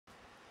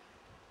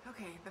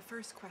Okay, the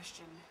first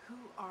question, who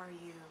are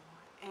you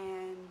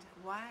and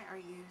why are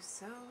you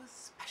so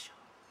special?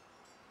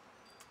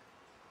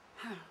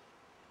 Huh.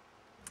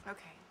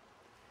 Okay,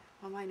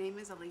 well, my name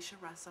is Alicia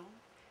Russell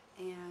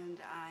and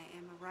I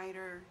am a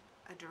writer,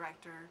 a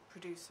director,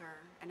 producer,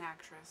 an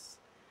actress.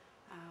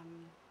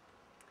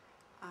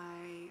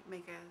 I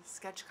make a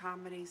sketch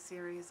comedy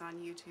series on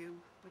YouTube,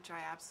 which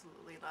I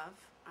absolutely love.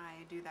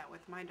 I do that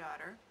with my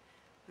daughter,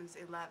 who's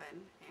 11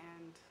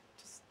 and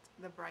just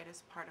the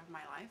brightest part of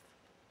my life.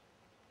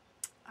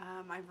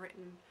 I've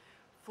written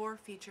 4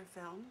 feature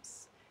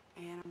films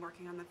and I'm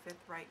working on the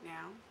 5th right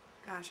now.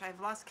 Gosh, I've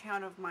lost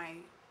count of my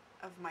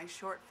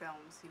short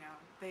films. You know,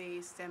 they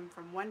stem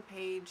from 1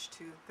 page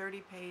to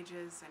 30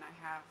 pages and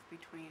I have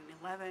between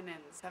 11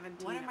 and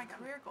 17. What are my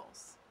career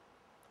goals?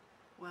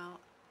 Well,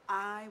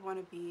 I want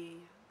to be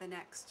the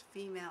next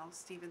female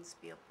Steven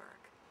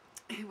Spielberg.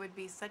 It would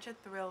be such a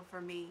thrill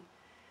for me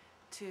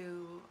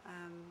to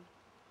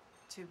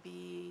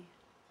be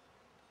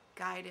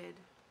guided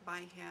by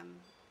him.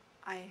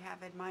 I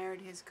have admired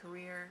his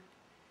career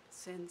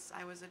since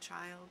I was a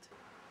child.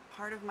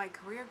 Part of my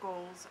career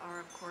goals are,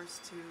 of course,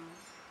 to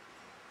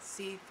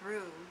see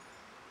through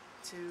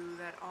to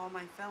that all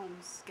my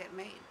films get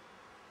made.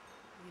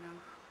 You know,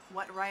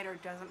 what writer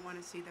doesn't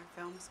want to see their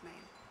films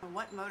made?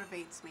 What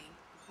motivates me?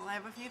 Well, I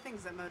have a few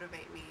things that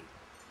motivate me.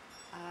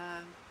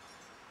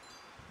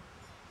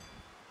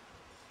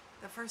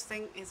 The first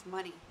thing is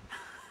money.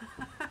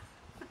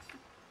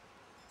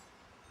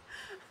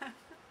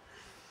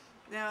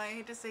 Now, I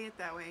hate to say it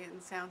that way,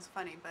 it sounds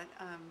funny,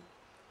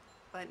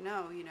 but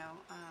no, you know,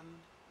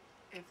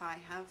 if I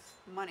have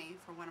money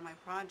for one of my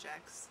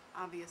projects,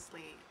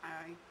 obviously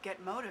I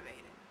get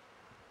motivated,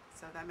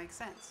 so that makes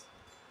sense.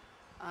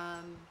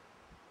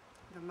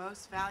 The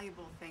most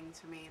valuable thing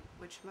to me,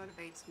 which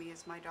motivates me,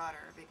 is my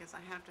daughter, because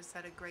I have to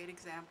set a great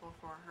example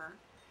for her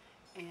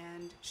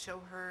and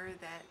show her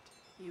that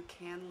you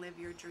can live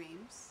your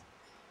dreams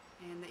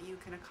and that you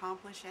can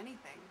accomplish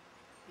anything.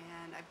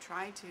 And I've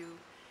tried to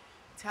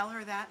tell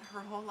her that her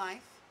whole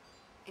life,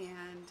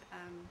 and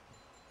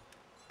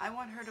I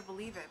want her to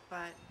believe it,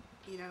 but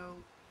you know,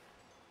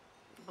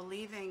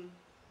 believing,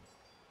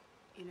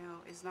 you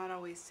know, is not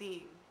always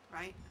seeing,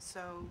 right?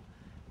 So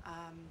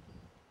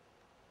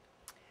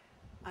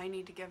I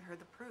need to give her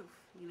the proof,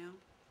 you know,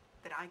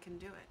 that I can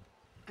do it.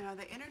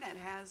 The internet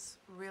has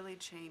really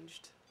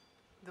changed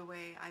the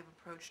way I've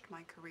approached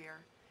my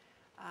career.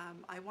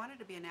 I wanted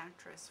to be an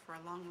actress for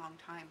a long, long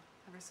time,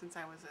 ever since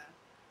I was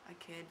a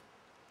kid.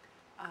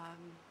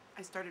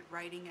 I started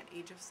writing at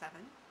age of 7,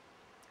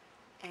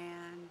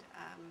 and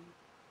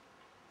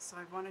so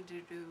I wanted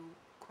to do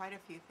quite a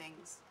few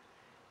things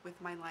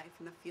with my life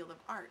in the field of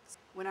arts.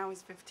 When I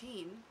was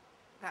 15,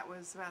 that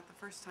was about the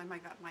first time I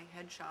got my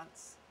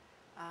headshots.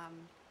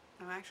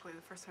 No, actually,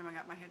 the first time I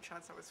got my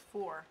headshots I was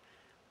 4,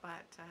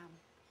 but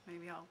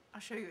maybe I'll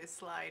show you a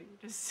slide.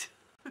 Just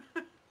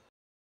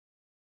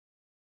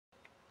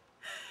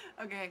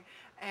okay,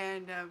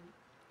 and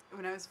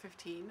when I was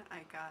 15,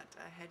 I got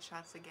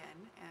headshots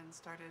again and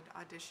started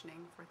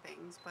auditioning for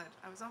things, but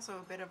I was also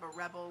a bit of a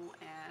rebel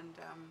and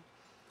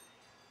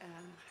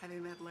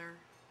heavy meddler,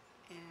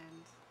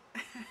 and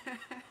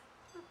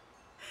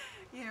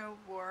you know,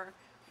 wore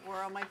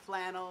all my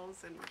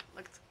flannels and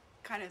looked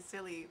kind of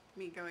silly,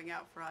 me going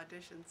out for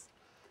auditions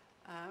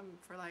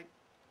for like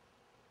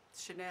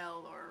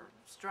Chanel or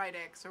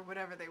Stridex or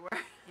whatever they were.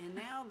 And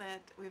now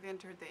that we've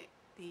entered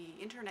the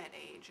internet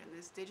age and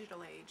this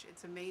digital age,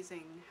 it's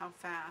amazing how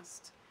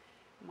fast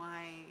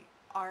my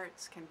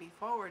arts can be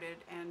forwarded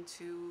and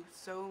to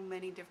so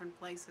many different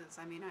places.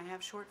 I mean, I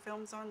have short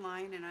films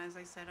online, and as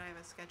I said, I have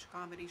a sketch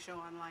comedy show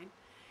online,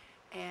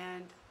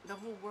 and the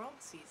whole world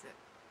sees it,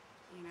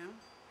 you know?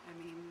 I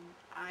mean,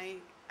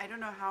 I don't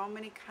know how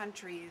many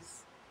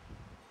countries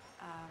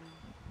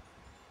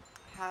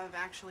have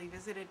actually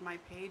visited my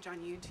page on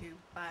YouTube,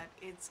 but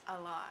it's a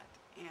lot,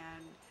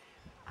 and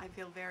I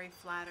feel very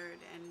flattered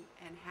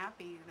and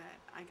happy that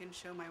I can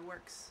show my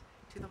works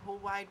to the whole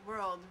wide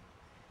world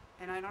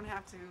and I don't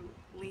have to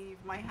leave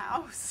my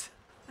house.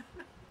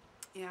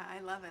 Yeah, I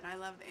love it. I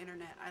love the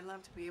internet. I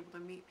love to be able to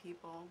meet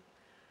people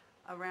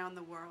around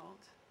the world.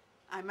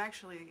 I'm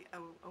actually a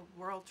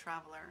world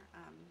traveler.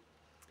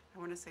 I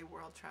want to say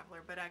world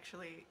traveler, but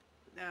actually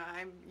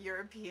I'm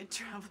European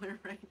traveler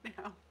right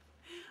now.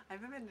 I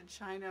haven't been to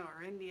China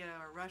or India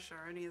or Russia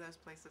or any of those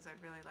places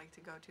I'd really like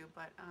to go to,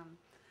 but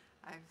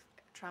I've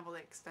traveled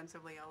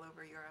extensively all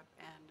over Europe,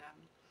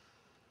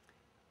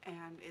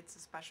 and it's a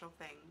special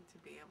thing to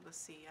be able to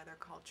see other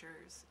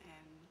cultures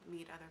and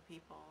meet other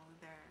people.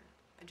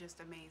 They're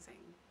just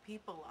amazing.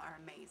 People are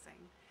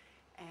amazing,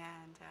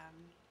 and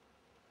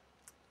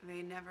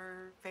they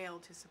never fail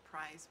to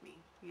surprise me,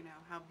 you know,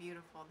 how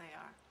beautiful they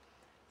are.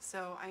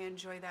 So I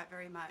enjoy that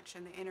very much,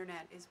 and the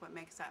internet is what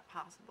makes that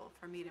possible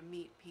for me to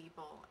meet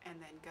people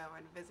and then go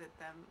and visit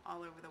them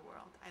all over the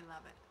world. I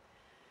love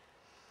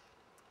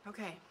it.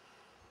 Okay.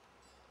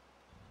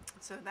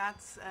 So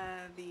that's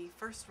the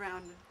first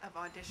round of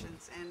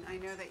auditions, and I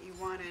know that you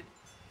wanted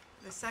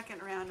the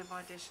second round of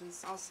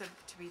auditions also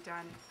to be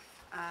done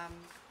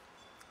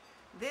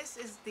This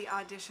is the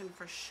audition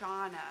for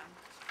Shauna,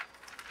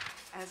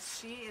 as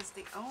she is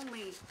the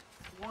only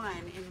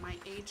one in my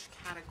age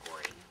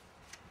category,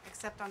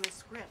 except on the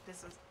script.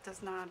 This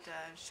does not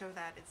show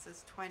that. It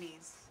says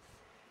 20s.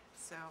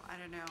 So, I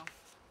don't know.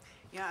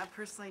 Yeah, I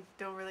personally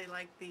don't really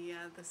like the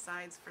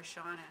sides for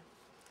Shauna.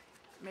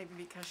 Maybe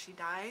because she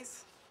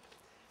dies.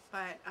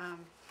 But,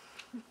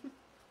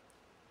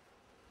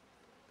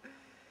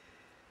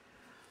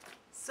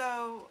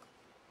 so,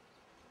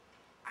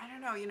 I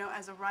don't know, you know,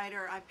 as a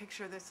writer, I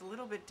picture this a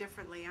little bit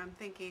differently. I'm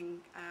thinking,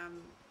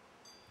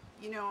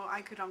 you know,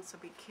 I could also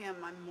be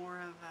Kim. I'm more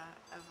of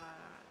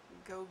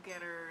a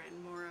go-getter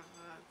and more of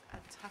a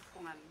tough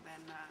one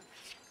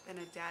than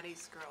a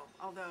daddy's girl.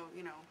 Although,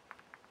 you know,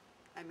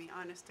 I mean,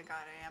 honest to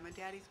God, I am a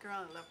daddy's girl.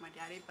 I love my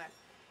daddy, but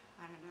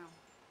I don't know.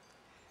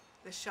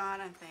 The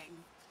Shauna thing.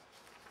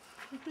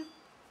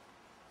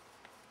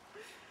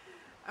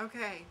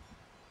 Okay.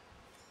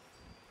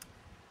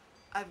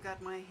 I've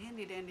got my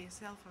handy dandy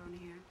cell phone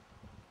here.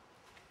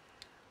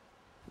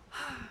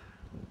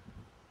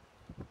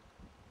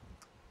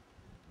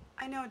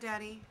 I know,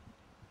 Daddy,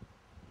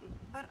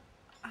 but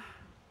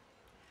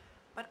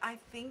I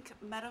think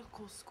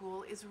medical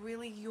school is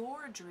really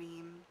your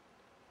dream.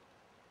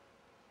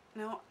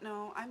 No,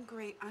 I'm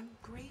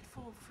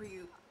grateful for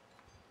you,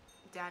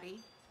 Daddy.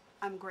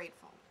 I'm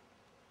grateful.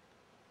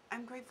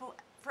 I'm grateful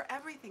for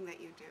everything that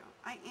you do.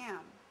 I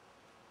am.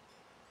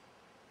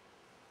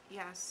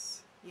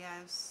 Yes,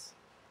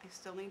 I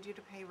still need you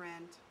to pay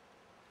rent.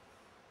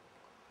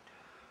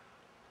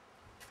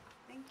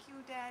 Thank you,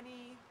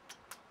 Daddy.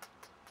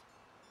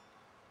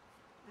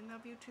 I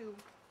love you too.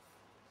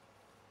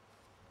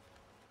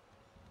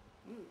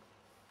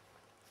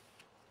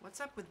 What's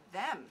up with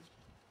them?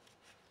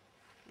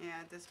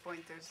 Yeah, at this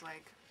point there's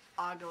like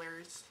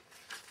oglers.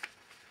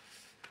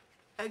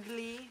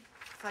 Ugly,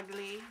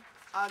 fugly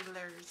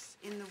oglers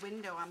in the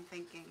window, I'm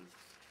thinking.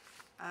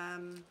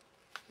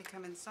 They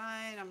come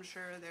inside, I'm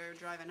sure they're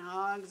driving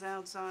hogs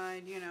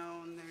outside, you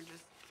know, and they're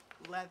just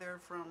leather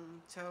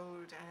from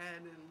toe to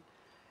head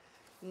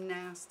and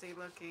nasty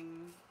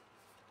looking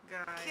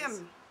guys.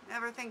 Kim,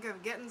 ever think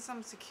of getting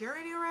some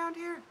security around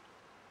here?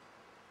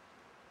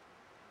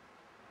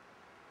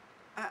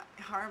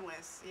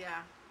 Harmless,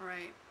 yeah,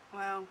 right.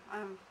 Well,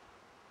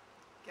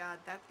 God,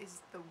 that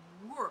is the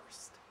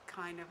worst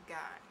kind of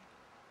guy.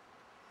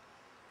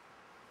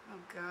 Oh,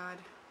 God.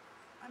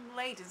 I'm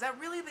late. Is that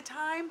really the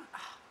time?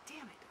 Oh,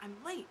 damn it. I'm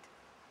late.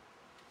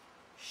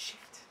 Shit.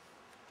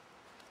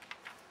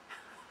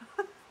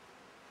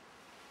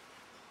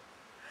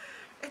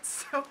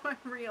 It's so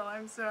unreal.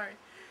 I'm sorry.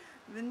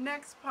 The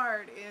next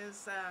part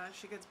is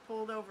she gets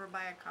pulled over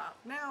by a cop.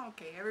 Now,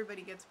 okay,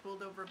 everybody gets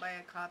pulled over by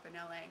a cop in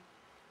LA.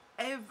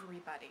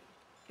 Everybody.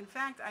 In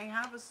fact, I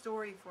have a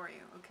story for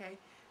you, okay?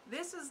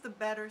 This is the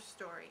better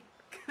story.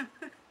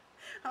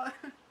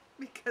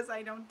 Because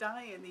I don't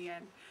die in the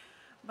end.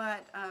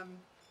 But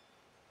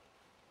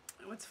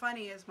what's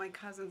funny is my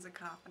cousin's a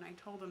cop, and I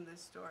told him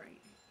this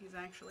story. He's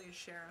actually a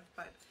sheriff.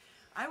 But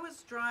I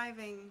was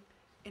driving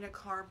in a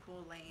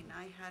carpool lane.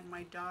 I had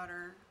my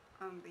daughter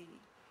on the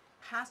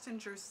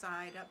passenger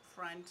side up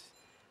front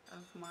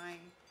of my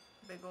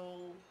big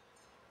old,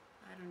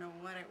 I don't know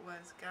what it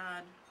was,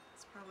 God,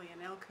 it's probably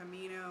an El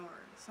Camino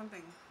or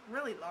something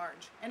really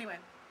large. Anyway,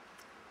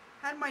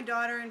 had my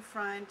daughter in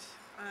front,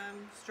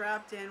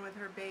 strapped in with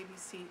her baby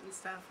seat and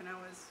stuff, and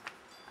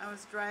I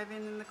was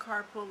driving in the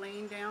carpool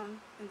lane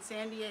down in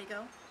San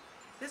Diego.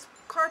 This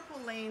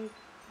carpool lane,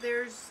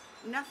 there's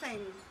nothing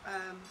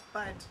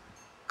but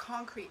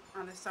concrete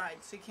on the side,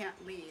 so you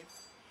can't leave.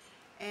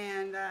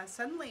 And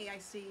suddenly I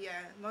see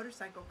a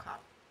motorcycle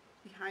cop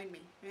behind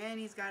me, and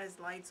he's got his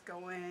lights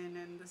going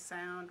and the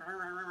sound,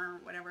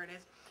 whatever it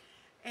is.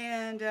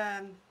 And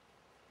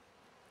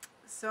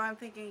so I'm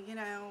thinking, you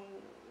know,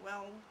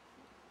 well,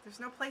 there's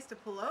no place to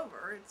pull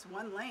over. It's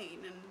one lane,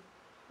 and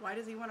why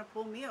does he want to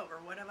pull me over?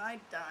 What have I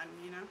done,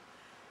 you know?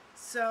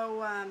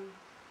 So,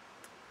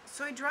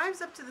 so he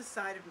drives up to the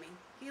side of me.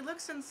 He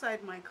looks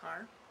inside my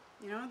car.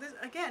 You know, this,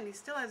 again, he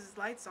still has his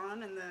lights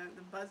on and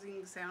the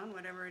buzzing sound,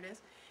 whatever it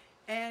is.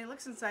 And he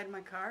looks inside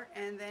my car,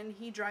 and then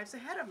he drives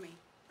ahead of me.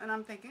 And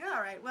I'm thinking,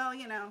 all right, well,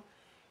 you know,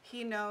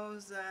 he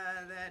knows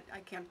that I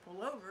can't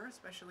pull over,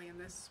 especially in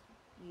this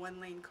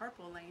one-lane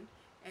carpool lane,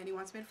 and he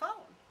wants me to follow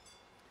him.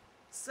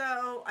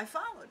 So I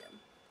followed him.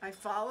 I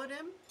followed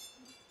him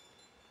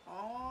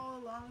all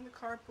along the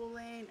carpool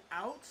lane,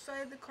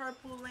 outside the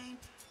carpool lane,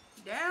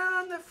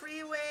 down the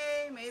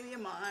freeway, maybe a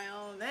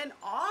mile, then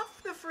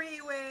off the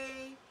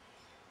freeway.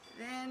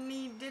 Then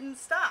he didn't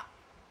stop.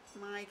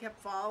 I kept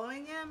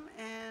following him,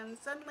 and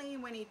suddenly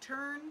when he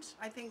turned,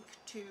 I think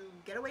to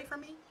get away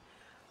from me,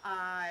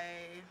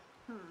 I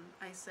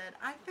said,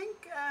 I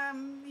think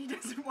he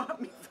doesn't want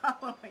me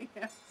following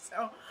him.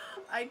 So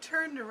I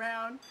turned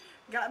around,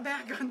 got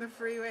back on the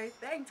freeway,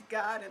 thanked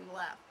God, and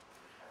left.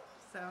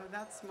 So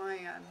that's my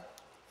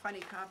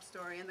funny cop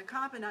story. And the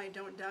cop and I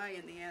don't die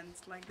in the end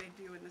like they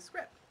do in the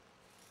script.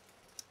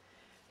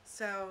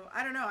 So,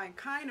 I don't know, I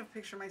kind of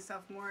picture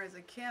myself more as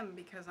a Kim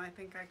because I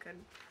think I could,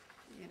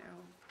 you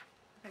know,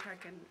 I think I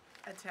can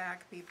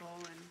attack people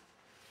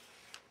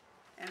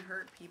and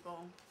hurt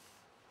people.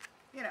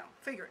 You know,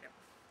 figurative.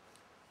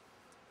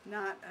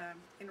 Not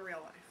in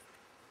real life.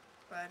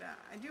 But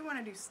I do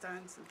want to do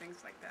stunts and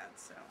things like that,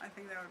 so I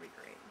think that would be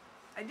great.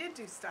 I did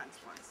do stunts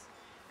once.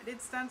 I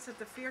did stunts at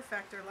the Fear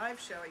Factor live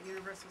show at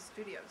Universal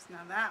Studios.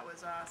 Now that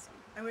was awesome.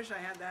 I wish I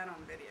had that on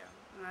video,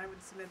 and I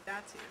would submit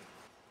that to you.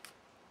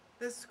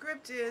 The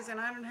script is, and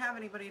I don't have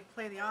anybody to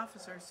play the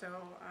officer, so,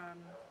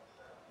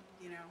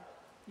 you know,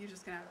 you're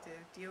just going to have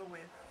to deal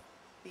with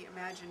the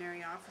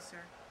imaginary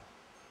officer.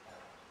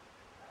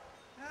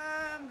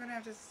 I'm going to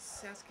have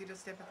to ask you to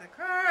step in the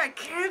car. I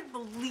can't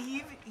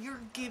believe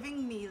you're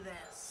giving me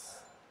this.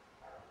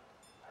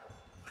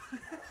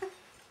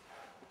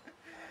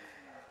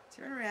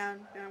 Turn around.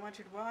 Now I want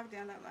you to walk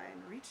down that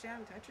line. Reach down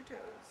and touch your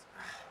toes.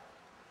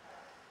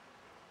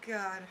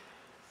 God.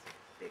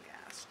 Big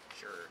ass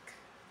jerk.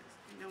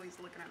 I know he's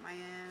looking at my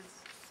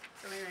ass.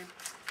 So anyway.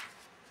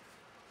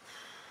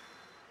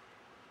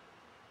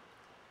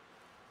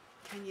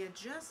 Can you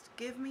just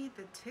give me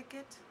the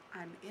ticket?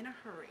 I'm in a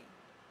hurry.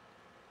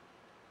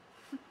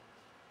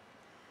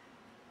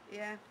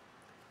 Yeah,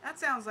 that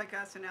sounds like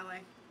us in LA.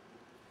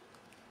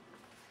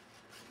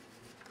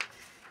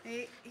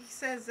 He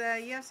says,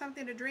 you have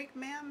something to drink,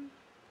 ma'am?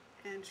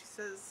 And she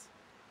says,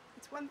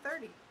 it's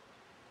 1:30.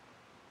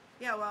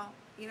 Yeah, well,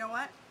 you know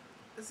what?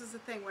 This is the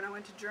thing. When I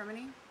went to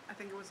Germany, I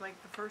think it was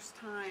like the first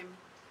time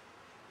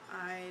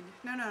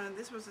no,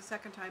 this was the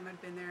second time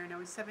I'd been there, and I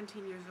was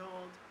 17 years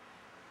old.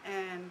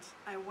 And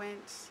I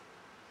went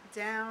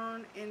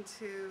down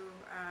into,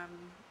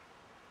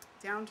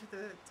 down to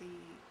the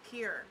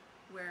pier,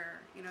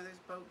 where, you know, there's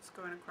boats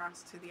going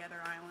across to the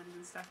other island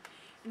and stuff.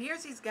 And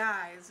here's these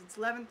guys. It's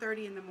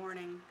 11:30 in the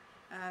morning.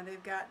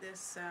 They've got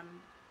this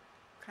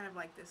kind of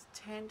like this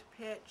tent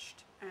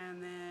pitched,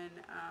 and then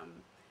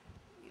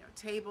you know,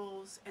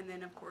 tables, and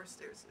then of course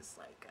there's this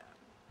like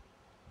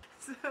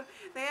so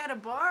they had a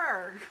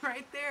bar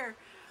right there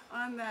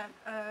on that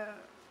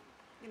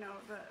you know,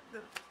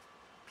 the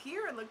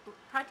pier looked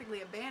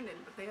practically abandoned,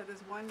 but they have this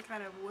one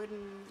kind of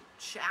wooden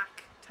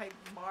shack type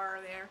bar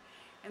there.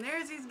 And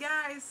there's these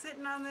guys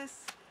sitting on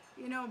this,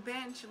 you know,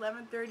 bench,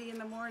 11:30 in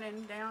the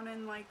morning, down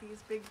in like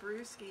these big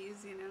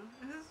brewskis, you know.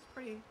 This is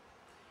pretty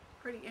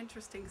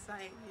interesting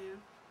sight, you know.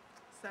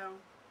 So,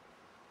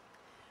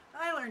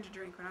 I learned to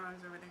drink when I was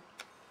over there.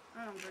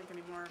 I don't drink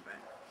anymore, but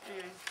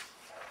anyway.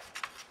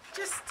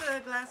 Just a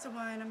glass of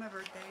wine on my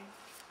birthday.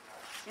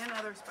 And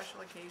other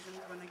special occasions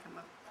when they come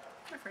up.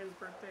 My friends'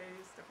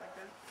 birthdays, stuff like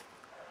that.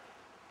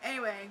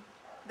 Anyway,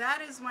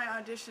 that is my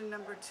audition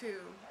number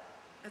 2.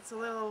 It's a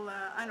little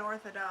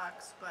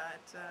unorthodox,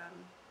 but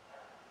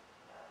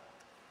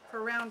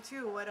for round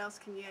 2, what else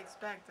can you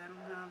expect? I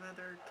don't have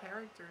other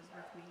characters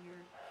with me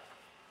here.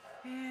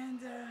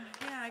 And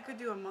yeah, I could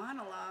do a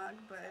monologue,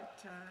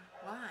 but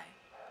why?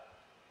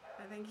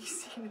 I think you've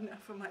seen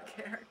enough of my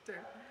character.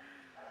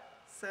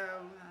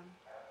 So,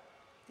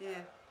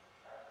 yeah.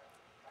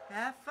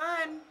 Have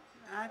fun.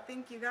 I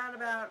think you got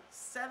about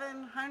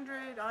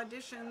 700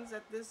 auditions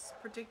at this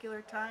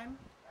particular time.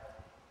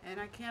 And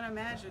I can't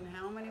imagine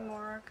how many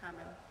more are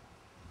coming.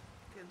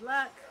 Good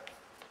luck.